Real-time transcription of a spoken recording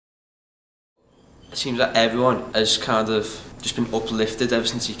It seems that everyone has kind of just been uplifted ever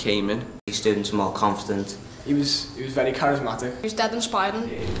since he came in. The students are more confident. He was very charismatic. He was dead inspiring.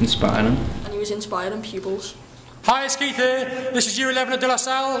 Inspiring. And he was inspiring pupils. Hi, it's Keith here. This is Year 11 at De La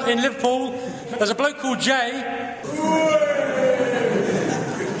Salle in Liverpool. There's a bloke called Jay.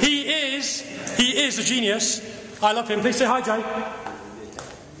 He is a genius. I love him. Please say hi, Jay.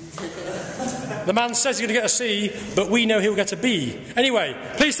 The man says he's going to get a C, but we know he'll get a B. Anyway,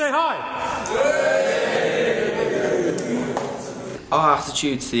 please say hi. Our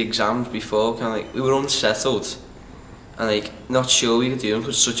attitude to the exams before, kind of like, we were unsettled and like not sure we could do them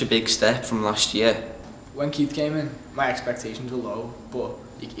because it's such a big step from last year. When Keith came in, my expectations were low, but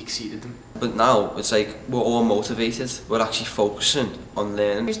he exceeded them. But now it's like we're all motivated. We're actually focusing on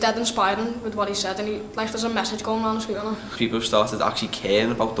learning. He was dead inspiring with what he said, and there's a message going around the school now. People have started actually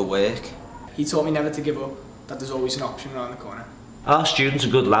caring about the work. He taught me never to give up, that there's always an option around the corner. Our students are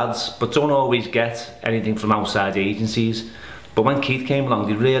good lads, but don't always get anything from outside agencies. But when Keith came along,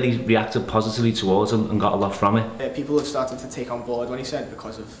 they really reacted positively towards him and got a lot from it. People have started to take on board what he said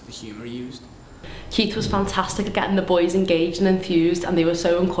because of the humour he used. Keith was fantastic at getting the boys engaged and enthused, and they were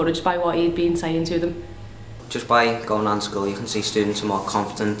so encouraged by what he'd been saying to them. Just by going on school, you can see students are more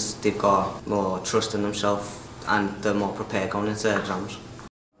confident, they've got more trust in themselves, and they're more prepared going into their exams.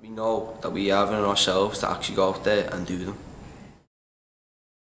 We know that we have in ourselves to actually go out there and do them.